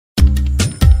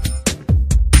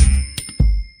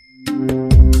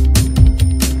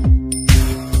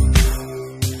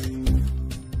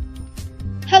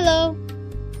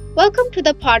Welcome to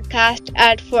the podcast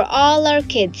at For All Our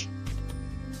Kids.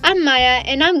 I'm Maya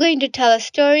and I'm going to tell a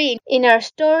story in our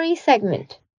story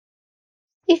segment.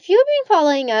 If you've been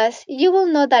following us, you will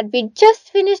know that we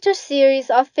just finished a series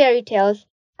of fairy tales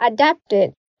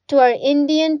adapted to our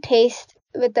Indian taste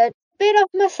with a bit of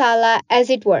masala, as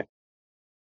it were.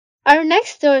 Our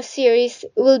next story series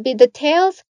will be the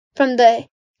tales from the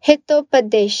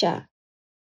Hitopadesha.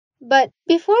 But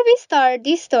before we start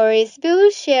these stories, we will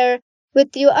share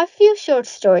with you a few short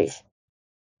stories.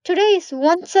 Today is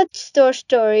one such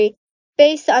story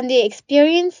based on the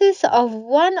experiences of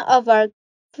one of our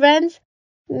friends,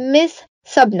 Miss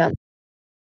Subnam.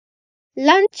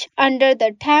 Lunch under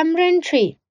the tamarind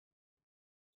tree.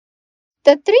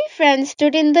 The three friends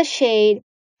stood in the shade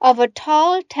of a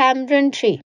tall tamarind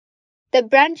tree. The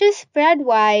branches spread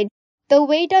wide, the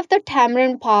weight of the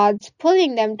tamarind pods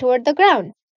pulling them toward the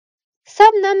ground.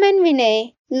 Subnam and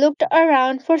Vinay looked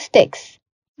around for sticks,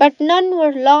 but none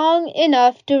were long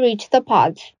enough to reach the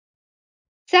pods.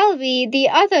 Selvi, the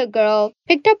other girl,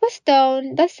 picked up a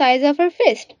stone the size of her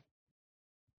fist.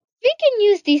 We can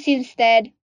use these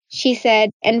instead, she said,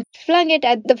 and flung it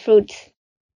at the fruits.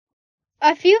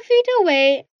 A few feet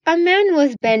away, a man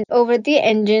was bent over the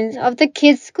engines of the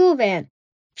kids' school van,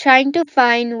 trying to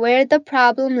find where the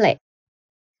problem lay.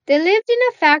 They lived in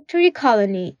a factory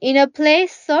colony, in a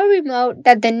place so remote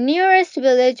that the nearest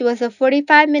village was a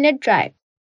 45-minute drive.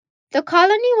 The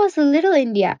colony was a little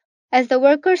India, as the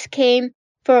workers came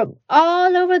from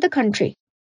all over the country.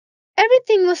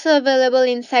 Everything was available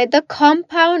inside the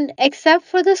compound except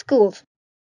for the schools.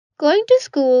 Going to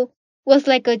school was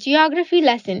like a geography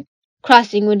lesson,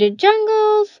 crossing wooded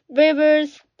jungles,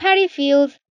 rivers, paddy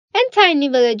fields, and tiny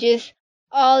villages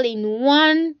all in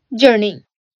one journey.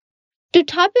 To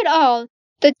top it all,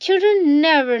 the children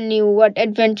never knew what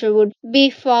adventure would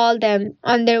befall them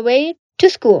on their way to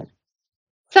school.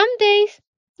 Some days,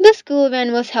 the school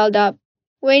van was held up,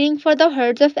 waiting for the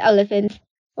herds of elephants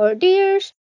or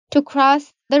deers to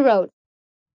cross the road.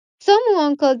 Somu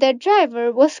uncle, their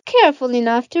driver, was careful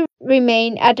enough to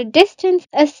remain at a distance,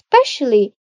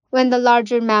 especially when the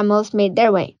larger mammals made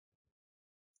their way.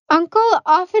 Uncle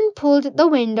often pulled the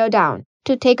window down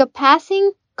to take a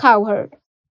passing cowherd.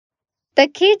 The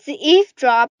kids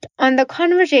eavesdropped on the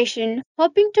conversation,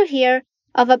 hoping to hear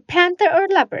of a panther or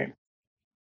leopard.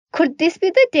 Could this be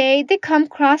the day they come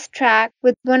cross track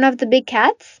with one of the big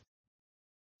cats?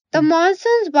 The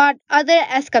monsoons brought other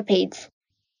escapades.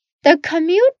 The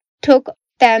commute took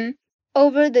them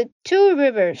over the two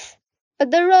rivers,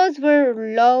 but the roads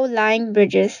were low-lying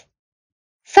bridges.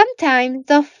 Sometimes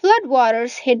the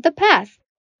floodwaters hit the path.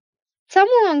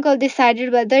 Samu uncle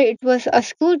decided whether it was a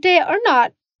school day or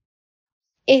not.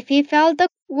 If he felt the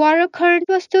water current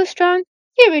was too strong,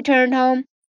 he returned home.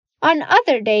 On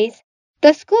other days,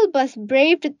 the school bus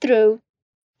braved through,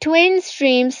 twin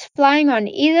streams flying on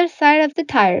either side of the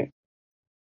tire.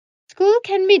 School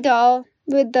can be dull,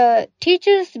 with the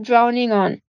teachers droning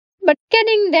on, but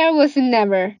getting there was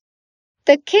never.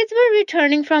 The kids were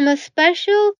returning from a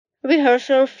special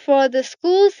rehearsal for the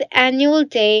school's annual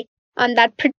day on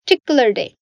that particular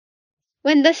day.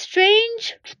 When the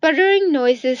strange, sputtering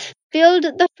noises filled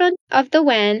the front of the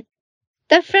van,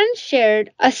 the friends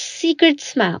shared a secret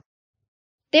smile.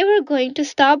 They were going to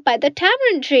stop by the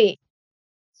tamarind tree.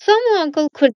 Some uncle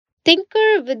could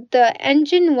tinker with the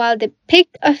engine while they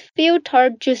picked a few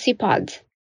tart juicy pods.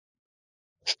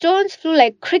 Stones flew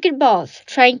like cricket balls,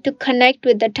 trying to connect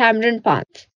with the tamarind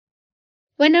pods.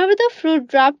 Whenever the fruit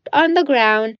dropped on the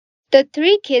ground, the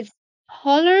three kids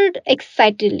hollered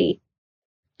excitedly.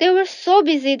 They were so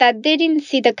busy that they didn't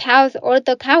see the cows or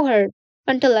the cowherd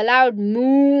until a loud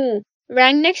moo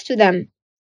rang next to them.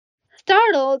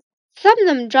 Startled,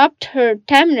 Subnam dropped her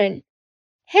tamarind.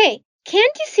 Hey,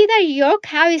 can't you see that your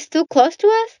cow is too close to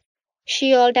us? She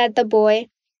yelled at the boy.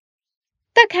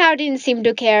 The cow didn't seem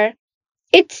to care.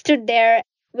 It stood there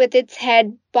with its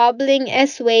head bobbling and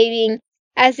swaying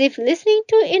as if listening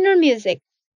to inner music.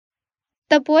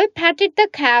 The boy patted the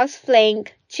cow's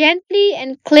flank gently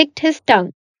and clicked his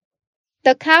tongue.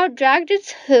 The cow dragged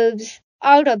its hooves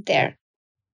out of there.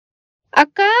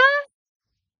 Akka!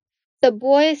 The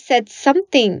boy said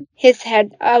something, his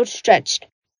head outstretched.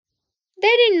 They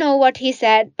didn't know what he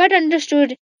said, but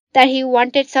understood that he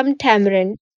wanted some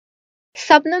tamarind.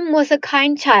 Subnam was a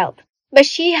kind child, but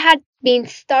she had been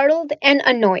startled and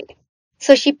annoyed.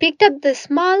 So she picked up the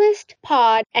smallest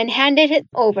pod and handed it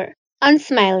over,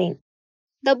 unsmiling.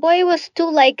 The boy was too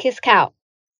like his cow.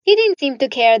 He didn't seem to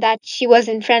care that she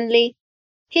wasn't friendly.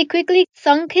 He quickly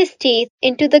sunk his teeth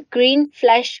into the green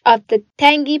flesh of the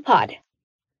tangy pod.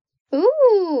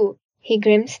 Ooh, he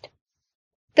grimaced.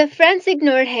 The friends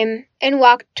ignored him and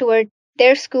walked toward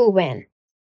their school van.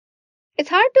 It's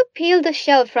hard to peel the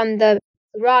shell from the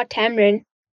raw tamarind,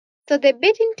 so they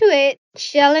bit into it,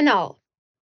 shell and all.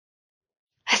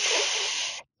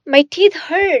 My teeth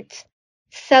hurt.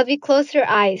 Selby closed her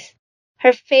eyes,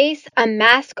 her face a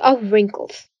mask of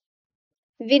wrinkles.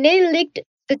 Vinay licked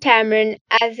the tamarind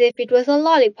as if it was a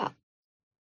lollipop.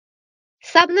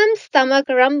 Sabnam's stomach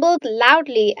rumbled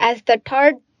loudly as the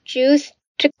tart juice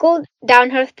trickled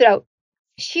down her throat.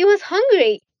 She was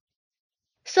hungry.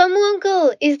 Somu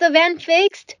uncle, is the van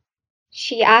fixed?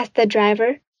 She asked the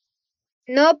driver.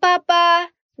 No, Papa.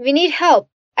 We need help.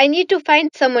 I need to find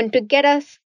someone to get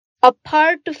us a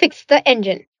part to fix the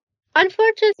engine.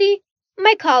 Unfortunately,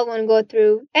 my call won't go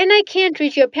through, and I can't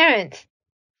reach your parents.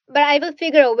 But I will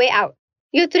figure a way out.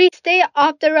 You three stay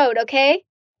off the road, okay?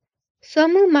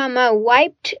 Somu Mama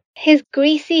wiped his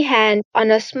greasy hand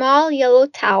on a small yellow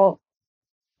towel.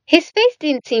 His face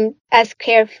didn't seem as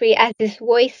carefree as his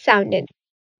voice sounded.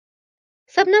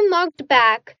 Sabna walked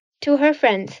back to her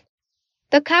friends.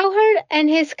 The cowherd and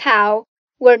his cow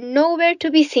were nowhere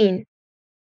to be seen.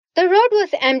 The road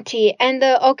was empty, and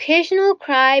the occasional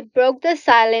cry broke the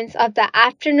silence of the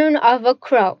afternoon of a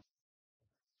crow.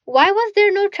 Why was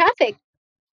there no traffic?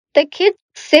 The kids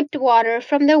sipped water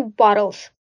from their bottles,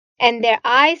 and their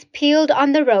eyes peeled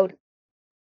on the road.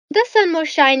 The sun was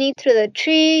shining through the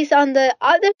trees on the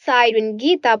other side when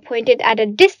Geeta pointed at a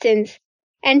distance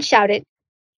and shouted,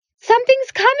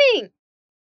 Something's coming!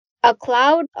 A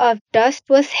cloud of dust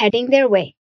was heading their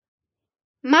way.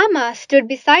 Mama stood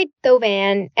beside the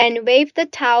van and waved the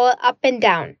towel up and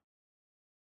down.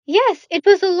 Yes, it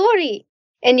was a lorry,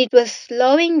 and it was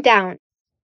slowing down.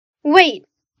 Wait,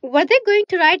 were they going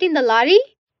to ride in the lorry?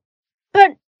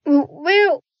 But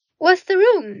where was the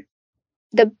room?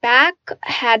 The back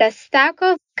had a stack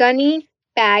of gunny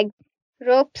bag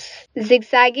ropes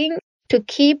zigzagging to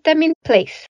keep them in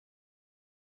place.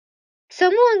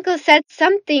 Somu uncle said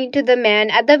something to the man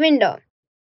at the window.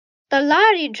 The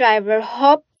lorry driver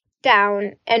hopped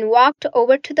down and walked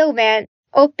over to the van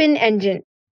open engine.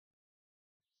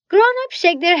 Grown-ups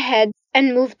shake their heads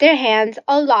and move their hands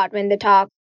a lot when they talk,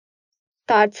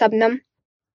 thought Sabnam.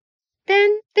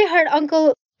 Then they heard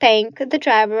Uncle thank the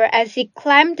driver as he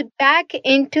climbed back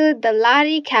into the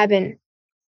lorry cabin.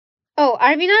 Oh,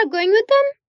 are we not going with them?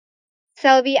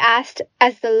 Selby asked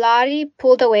as the lorry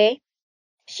pulled away.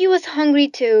 She was hungry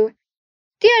too.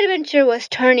 The adventure was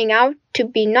turning out to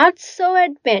be not so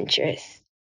adventurous.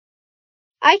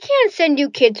 I can't send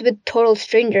you kids with total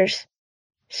strangers.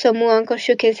 Somu uncle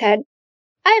shook his head.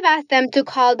 I've asked them to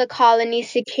call the colony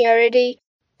security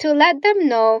to let them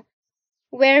know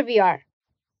where we are.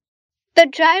 The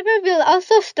driver will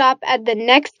also stop at the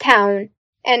next town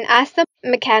and ask the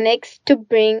mechanics to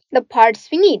bring the parts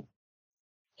we need.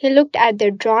 He looked at their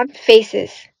drawn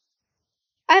faces.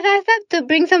 I've asked them to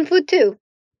bring some food too.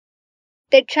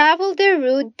 They traveled their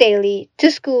route daily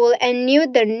to school and knew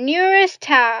the nearest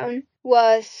town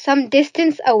was some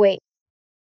distance away.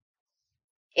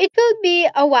 It will be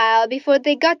a while before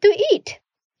they got to eat.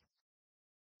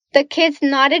 The kids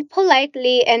nodded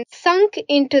politely and sunk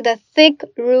into the thick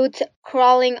roots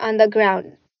crawling on the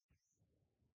ground.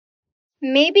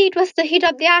 Maybe it was the heat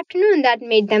of the afternoon that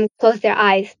made them close their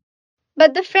eyes.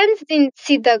 But the friends didn't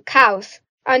see the cows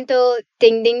until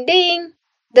ding ding ding,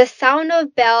 the sound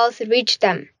of bells reached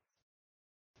them.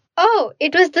 Oh,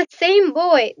 it was the same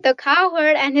boy, the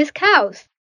cowherd and his cows.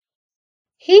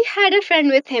 He had a friend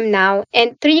with him now,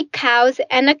 and three cows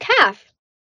and a calf.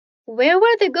 Where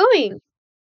were they going?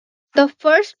 The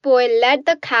first boy led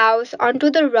the cows onto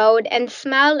the road and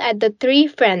smiled at the three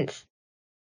friends.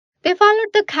 They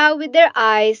followed the cow with their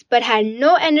eyes but had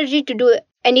no energy to do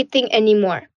anything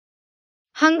anymore.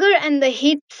 Hunger and the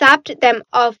heat sapped them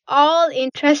of all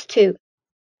interest too.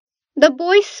 The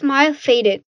boy's smile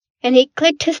faded, and he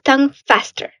clicked his tongue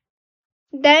faster.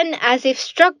 Then, as if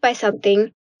struck by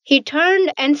something, he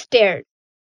turned and stared.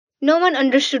 No one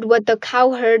understood what the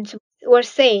cowherds were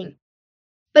saying,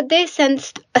 but they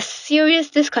sensed a serious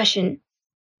discussion.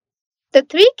 The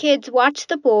three kids watched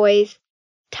the boys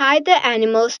tie the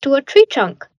animals to a tree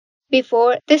trunk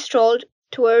before they strolled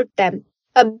toward them,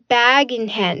 a bag in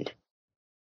hand.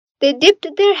 They dipped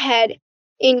their head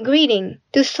in greeting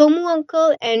to Somu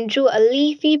uncle and drew a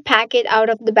leafy packet out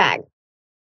of the bag.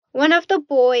 One of the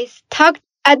boys tugged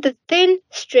at the thin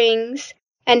strings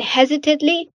and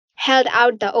hesitantly held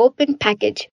out the open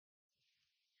package.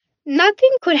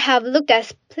 Nothing could have looked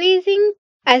as pleasing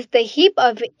as the heap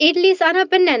of idlis on a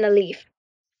banana leaf,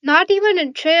 not even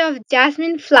a tray of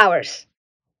jasmine flowers.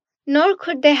 Nor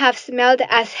could they have smelled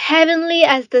as heavenly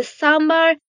as the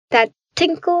sambar that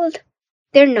tinkled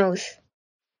their nose.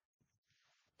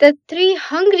 The three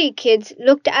hungry kids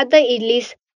looked at the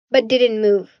idlis but didn't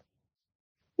move.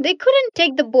 They couldn't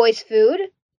take the boys' food.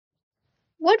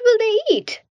 What will they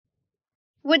eat?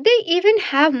 Would they even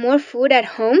have more food at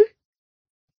home?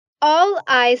 All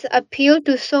eyes appealed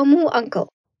to Somu uncle.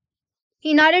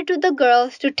 He nodded to the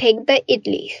girls to take the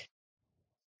idlis.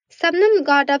 Samnam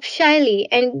got up shyly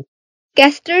and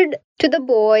gestured to the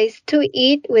boys to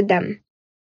eat with them,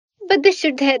 but they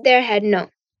shook their head no.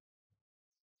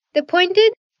 They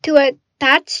pointed to a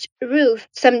thatched roof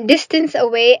some distance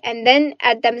away and then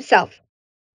at themselves.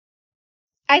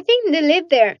 I think they live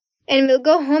there and will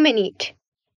go home and eat.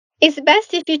 It's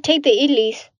best if you take the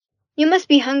idlis. You must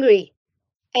be hungry,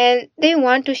 and they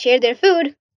want to share their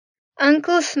food.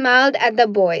 Uncle smiled at the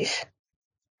boys.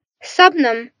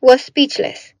 Subnam was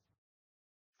speechless.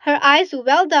 Her eyes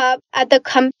welled up at the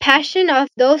compassion of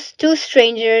those two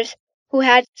strangers who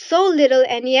had so little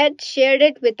and yet shared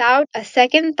it without a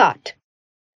second thought.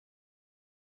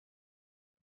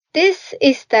 This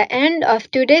is the end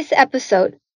of today's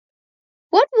episode.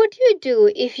 What would you do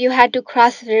if you had to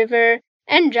cross a river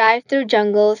and drive through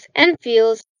jungles and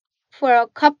fields for a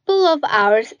couple of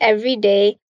hours every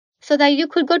day so that you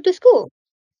could go to school?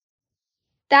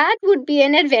 That would be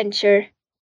an adventure.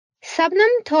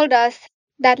 Sabnam told us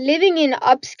that living in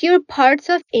obscure parts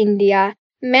of India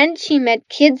meant she met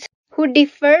kids who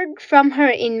differed from her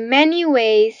in many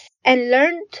ways and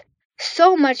learned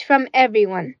so much from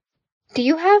everyone. Do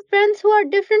you have friends who are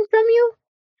different from you?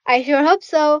 I sure hope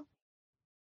so.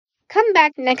 Come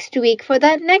back next week for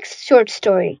the next short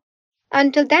story.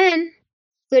 Until then,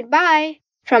 goodbye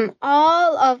from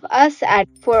all of us at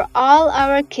For All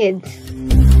Our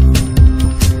Kids.